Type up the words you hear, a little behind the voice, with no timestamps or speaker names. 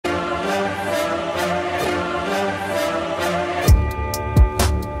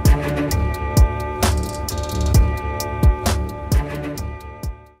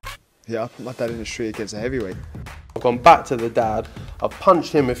Yeah, I put my dad in the street against a heavyweight. I've gone back to the dad, I've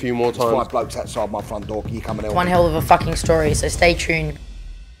punched him a few more times. 5 blokes outside my front door, can you come and help One me? hell of a fucking story, so stay tuned.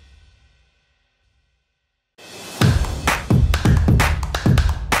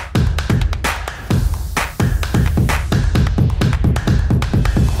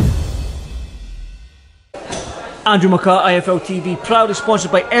 Andrew McCART, IFL TV, proudly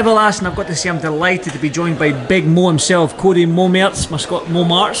sponsored by Everlast, and I've got to say I'm delighted to be joined by Big Mo himself, Kody Mommaerts, my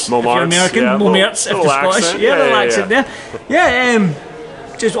Mommaerts, if you're American, yeah, Mommaerts if you're Scottish, little accent there.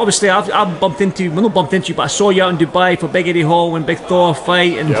 Yeah, just obviously I've bumped into, well not bumped into you, but I saw you out in Dubai for Big Eddie Hall when Big Thor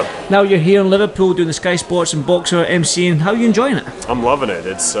fight, and now you're here in Liverpool doing the Sky Sports and Boxxer MCing. How are you enjoying it? I'm loving it.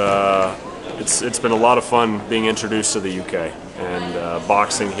 It's been a lot of fun being introduced to the UK, and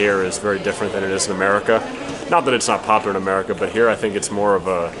boxing here is very different than it is in America. Not that it's not popular in America, but here I think it's more of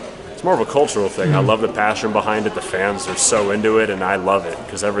a cultural thing. I love the passion behind it. The fans are so into it, and I love it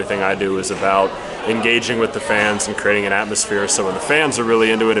because everything I do is about engaging with the fans and creating an atmosphere. So when the fans are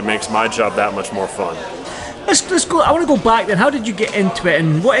really into it, it makes my job that much more fun. Let's go. I want to go back then. How did you get into it,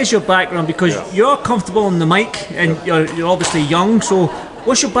 and what is your background? Because you're comfortable on the mic, and you're obviously young. So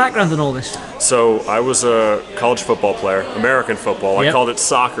what's your background in all this? So I was a college football player, American football. I called it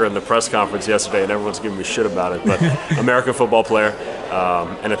soccer in the press conference yesterday, and everyone's giving me shit about it. But American football player.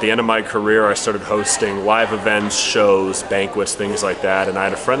 And at the end of my career, I started hosting live events, shows, banquets, things like that. And I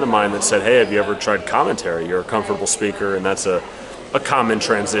had a friend of mine that said, "Hey, have you ever tried commentary? You're a comfortable speaker, and that's a common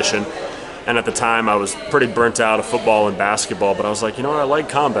transition." And at the time, I was pretty burnt out of football and basketball, but I was like, you know what, I like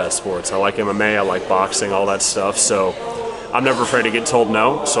combat sports. I like MMA, I like boxing, all that stuff. So I'm never afraid to get told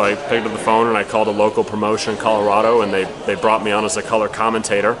no. So I picked up the phone and I called a local promotion in Colorado, and they brought me on as a color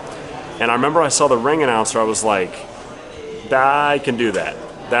commentator. And I remember I saw the ring announcer, I was like, I can do that.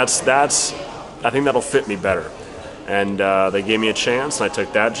 I think that'll fit me better. And they gave me a chance, and I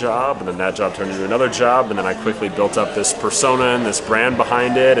took that job, and then that job turned into another job, and then I quickly built up this persona and this brand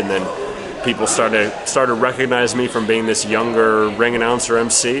behind it, and then people started to recognize me from being this younger ring announcer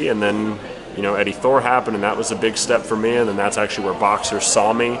MC, and then Eddie Thor happened, and that was a big step for me, and then that's actually where Boxxer'S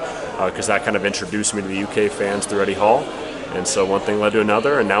saw me, because that kind of introduced me to the UK fans through Eddie Hall. And so one thing led to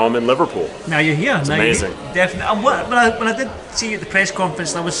another, and now I'm in Liverpool. Now you're here. It's amazing. Definitely. And when I did see you at the press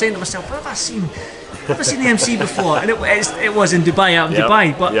conference, I was saying to myself, where have I seen the MC before? And it was in Dubai, out in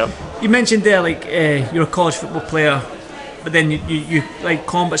Dubai. But you mentioned there, like, you're a college football player, but then you like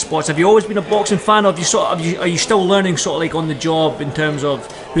combat sports. Have you always been a boxing fan, or are you still learning sort of like on the job in terms of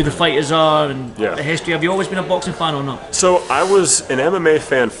who the fighters are and the history? Have you always been a boxing fan or not? So I was an MMA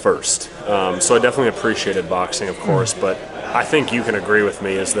fan first, so I definitely appreciated boxing, of course, but I think you can agree with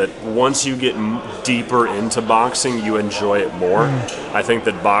me is that once you get deeper into boxing, you enjoy it more. I think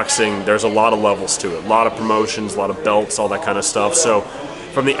that boxing, there's a lot of levels to it, a lot of promotions, a lot of belts, all that kind of stuff. So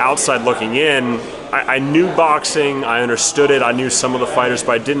from the outside looking in, I knew boxing, I understood it, I knew some of the fighters,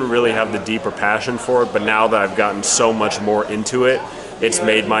 but I didn't really have the deeper passion for it. But now that I've gotten so much more into it, it's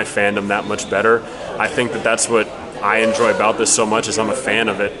made my fandom that much better. I think that that's what I enjoy about this so much, is I'm a fan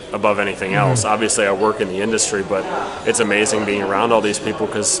of it above anything else. Obviously I work in the industry, but it's amazing being around all these people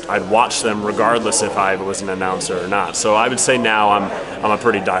because I'd watch them regardless if I was an announcer or not. So I would say now I'm a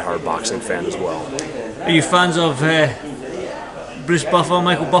pretty diehard boxing fan as well. Are you fans of Bruce Buffer,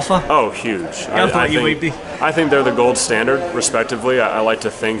 Michael Buffer? Oh, huge. I thought you would be. I think they're the gold standard, respectively. I like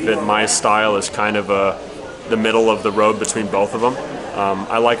to think that my style is kind of the middle of the road between both of them.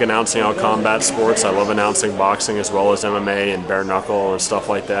 I like announcing all combat sports. I love announcing boxing as well as MMA and bare knuckle and stuff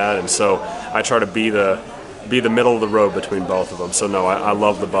like that. And so I try to be the middle of the road between both of them. So no, I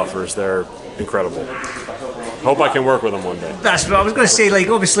love the Buffers. They're incredible. Hope I can work with them one day. That's what I was going to say. Like,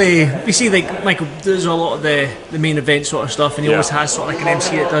 obviously, we see like Michael does a lot of the main event sort of stuff, and he always has sort of like an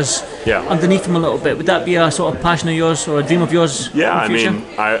MC that does underneath him a little bit. Would that be a sort of passion of yours or a dream of yours? Yeah, I mean,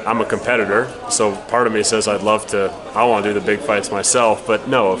 I'm a competitor, so part of me says I want to do the big fights myself. But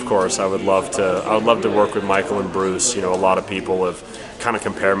no, of course, I would love to work with Michael and Bruce. A lot of people have kind of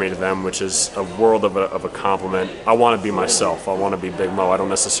compare me to them, which is a world of a compliment. I want to be myself. I want to be Big Mo. I don't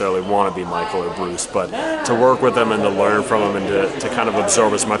necessarily want to be Michael or Bruce, but to work with them and to learn from them and to kind of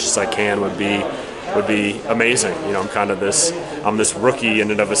absorb as much as I can would be amazing. I'm kind of I'm this rookie in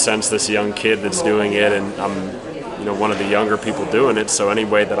and of a sense, this young kid that's doing it, and I'm one of the younger people doing it. So any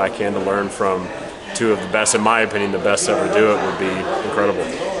way that I can to learn from two of the best, in my opinion, the best to ever do it would be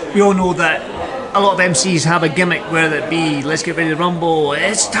incredible. We all know that a lot of MCs have a gimmick, whether it be let's get ready to rumble,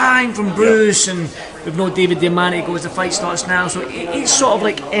 it's time from Bruce, and we've no David Diamante goes, the fight starts now. So each sort of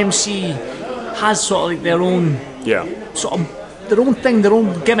like MC has sort of like their own sort of their own thing, their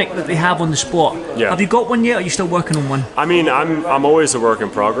own gimmick that they have on the sport. Yeah. Have you got one yet, or are you still working on one? I mean, I'm always a work in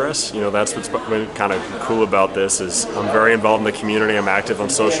progress. You know, that's what's been kind of cool about this is I'm very involved in the community. I'm active on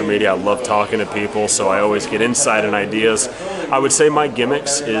social media. I love talking to people, so I always get insight and ideas. I would say my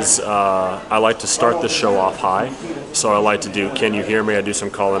gimmicks is I like to start the show off high. So I like to do Can You Hear Me? I do some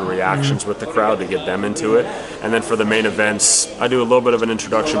call-in reactions with the crowd to get them into it. And then for the main events, I do a little bit of an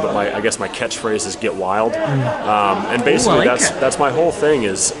introduction, but I guess my catchphrase is Get Wild. And basically that's my whole thing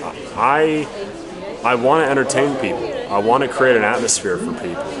is I want to entertain people. I want to create an atmosphere for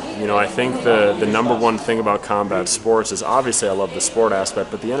people. You know, I think the number one thing about combat sports is obviously I love the sport aspect,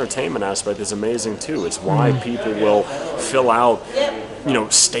 but the entertainment aspect is amazing too. It's why people will fill out, you know,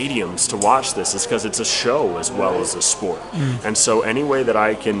 stadiums to watch this. Is because it's a show as well as a sport. And so any way that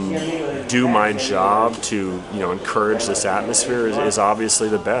I can do my job to, you know, encourage this atmosphere is obviously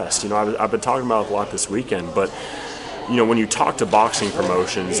the best. You know, I've been talking about it a lot this weekend, but you know, when you talk to boxing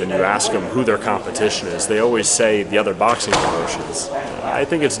promotions and you ask them who their competition is, they always say the other boxing promotions. I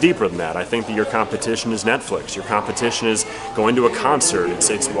think it's deeper than that. I think that your competition is Netflix. Your competition is going to a concert.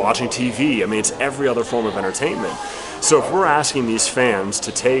 It's watching TV. I mean, it's every other form of entertainment. So if we're asking these fans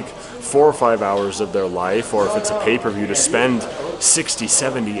to take 4 or 5 hours of their life, or if it's a pay-per-view to spend $60,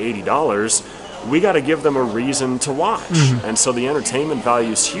 $70, $80, we got to give them a reason to watch. And so the entertainment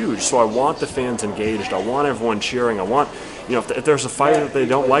value is huge. So I want the fans engaged. I want everyone cheering. I want, you know, if there's a fighter that they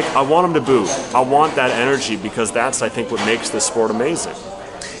don't like, I want them to boo. I want that energy because that's, I think, what makes this sport amazing.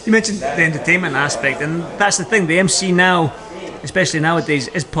 You mentioned the entertainment aspect, and that's the thing. The MC now, especially nowadays,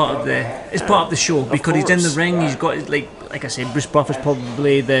 is part of the show because he's in the ring. He's got, like I said, Bruce Buffer's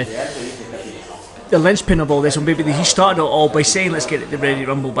probably the linchpin of all this, or maybe he started it all by saying let's get the Ready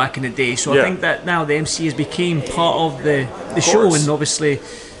Rumble back in the day. So I think that now the MC has become part of the show, and obviously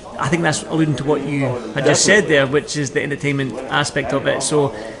I think that's alluding to what you had just said there, which is the entertainment aspect of it.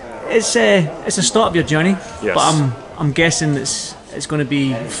 So it's a start of your journey, but I'm guessing it's going to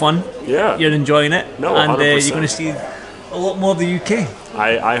be fun. Yeah, you're enjoying it, and you're going to see a lot more of the UK.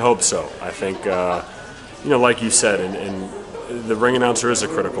 I hope so. I think you know, like you said, and the ring announcer is a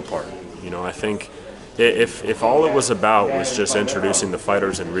critical part. You know, I think if all it was about was just introducing the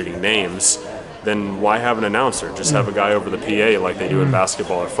fighters and reading names, then why have an announcer? Just have a guy over the PA like they do in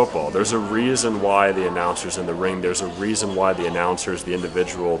basketball or football. There's a reason why the announcer's in the ring. There's a reason why the announcer is the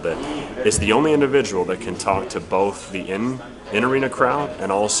individual that is the only individual that can talk to both the in-arena crowd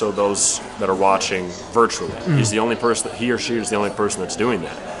and also those that are watching virtually. He's the only person, he or she is the only person that's doing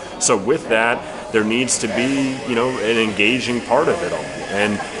that. So with that, there needs to be, you know, an engaging part of it all.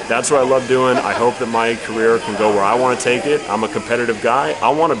 And that's what I love doing. I hope that my career can go where I want to take it. I'm a competitive guy. I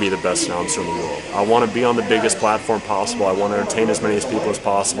want to be the best announcer in the world. I want to be on the biggest platform possible. I want to entertain as many people as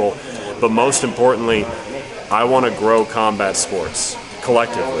possible. But most importantly, I want to grow combat sports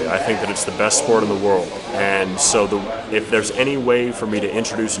collectively. I think that it's the best sport in the world. And so if there's any way for me to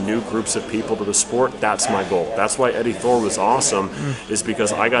introduce new groups of people to the sport, that's my goal. That's why Eddie Thor was awesome, is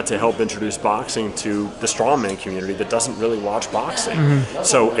because I got to help introduce boxing to the strongman community that doesn't really watch boxing.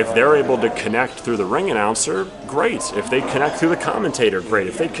 So if they're able to connect through the ring announcer, great. If they connect through the commentator, great.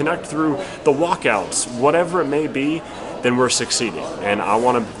 If they connect through the walkouts, whatever it may be, then we're succeeding. And I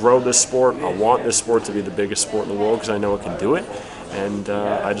want to grow this sport. I want this sport to be the biggest sport in the world because I know it can do it. And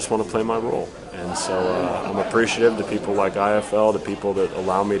I just want to play my role. And so I'm appreciative to people like IFL, to people that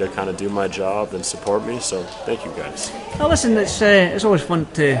allow me to kind of do my job and support me. So thank you guys. Now listen, it's always fun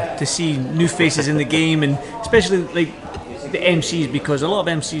to see new faces in the game, and especially like the MCs, because a lot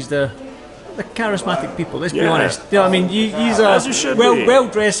of MCs, they're charismatic people, let's be honest. You know what I mean? These are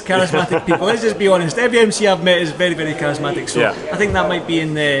well-dressed, charismatic people. Let's just be honest. Every MC I've met is very, very charismatic. So I think that might be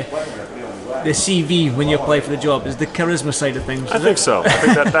in the CV when you apply for the job, is the charisma side of things. I think so. I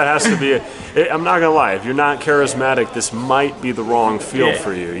think that has to be I'm not going to lie. If you're not charismatic, this might be the wrong field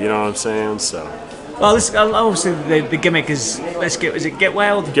for you. You know what I'm saying? So. Well, obviously the gimmick is is it Get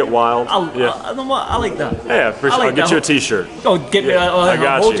Wild? Get Wild. I like that. Yeah, I'll get you a T-shirt. Oh, get me! I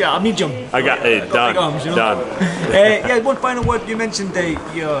got you. I need them. Done. Arms, you know? Done. Yeah. One final word. You mentioned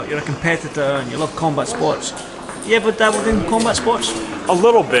you're a competitor and you love combat sports. You ever dabbled in combat sports? A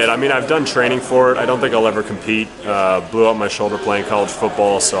little bit. I mean, I've done training for it. I don't think I'll ever compete. Blew out my shoulder playing college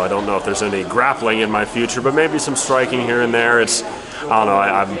football, so I don't know if there's any grappling in my future, but maybe some striking here and there. I don't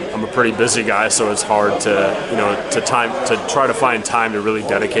know. I'm a pretty busy guy, so it's hard to try to find time to really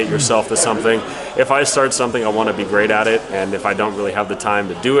dedicate yourself to something. If I start something, I want to be great at it, and if I don't really have the time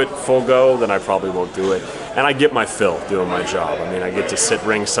to do it full go, then I probably won't do it. And I get my fill doing my job. I mean, I get to sit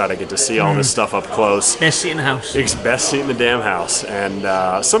ringside. I get to see all this stuff up close. Best seat in the house. It's best seat in the damn house.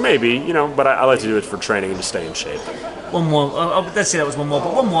 And so maybe, but I like to do it for training and to stay in shape. One more. I did say that was one more,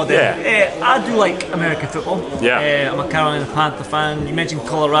 but one more then. Yeah. I do like American football. Yeah. I'm a Carolina Panther fan. You mentioned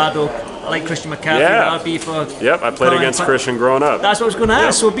Colorado. I like Christian McCarthy. Yeah. RB for. Yep, I played against Christian growing up. That's what I was going to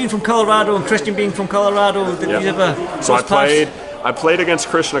ask. So being from Colorado and Christian being from Colorado, did you ever? So I played against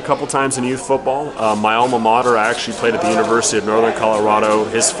Christian a couple times in youth football. My alma mater, I actually played at the University of Northern Colorado.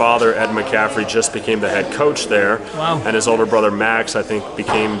 His father, Ed McCaffrey, just became the head coach there. Wow. And his older brother, Max, I think,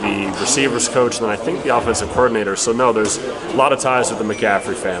 became the receivers coach, and then I think the offensive coordinator. So no, there's a lot of ties with the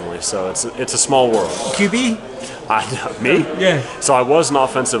McCaffrey family. So it's a small world. QB? Me? Yeah. So I was an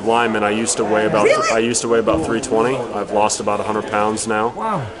offensive lineman. I used to weigh about 320. I've lost about 100 pounds now.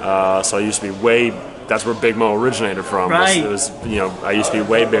 Wow. So I used to be that's where Big Mo originated from. Right. It was, I used to be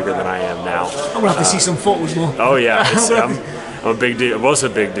way bigger than I am now. I'm gonna have to see some photos more. Oh yeah, I'm a big dude. I was a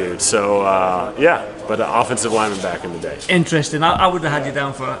big dude. So but an offensive lineman back in the day. Interesting. I would have had you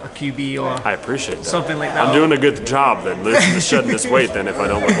down for a QB or. I appreciate that. Something like that. I'm doing a good job then, shedding this weight then if I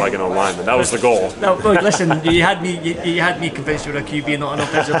don't look like an old lineman. That was the goal. No, look, listen, you had me convinced you were a QB and not an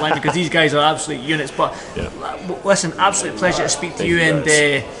offensive lineman because these guys are absolute units. But listen, absolute pleasure to speak to you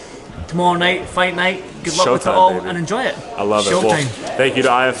and. Tomorrow night, fight night. Good luck with it all, and enjoy it. I love it. Well, thank you to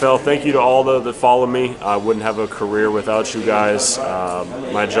IFL. Thank you to all that follow me. I wouldn't have a career without you guys.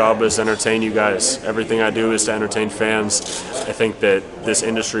 My job is to entertain you guys. Everything I do is to entertain fans. I think that this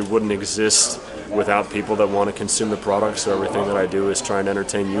industry wouldn't exist without people that want to consume the product. So everything that I do is trying to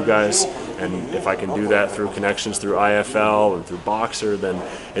entertain you guys. And if I can do that through connections through IFL and through Boxxer, then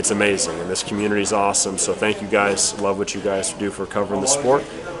it's amazing. And this community is awesome. So thank you guys. Love what you guys do for covering the sport.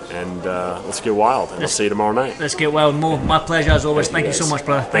 And let's get wild. And I'll see you tomorrow night. Let's get wild. Mo, my pleasure as always. Thank you so much,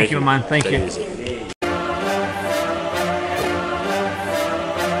 brother. Thank you, man. Thank you. Take it easy.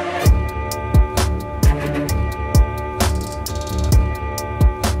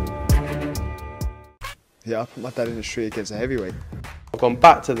 Yeah, I put my dad in the street against a heavyweight. I've gone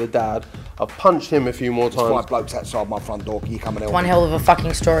back to the dad. I've punched him a few more times. There's 5 blokes outside my front door. Can you come and help One me? hell of a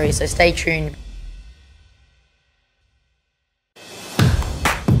fucking story, so stay tuned.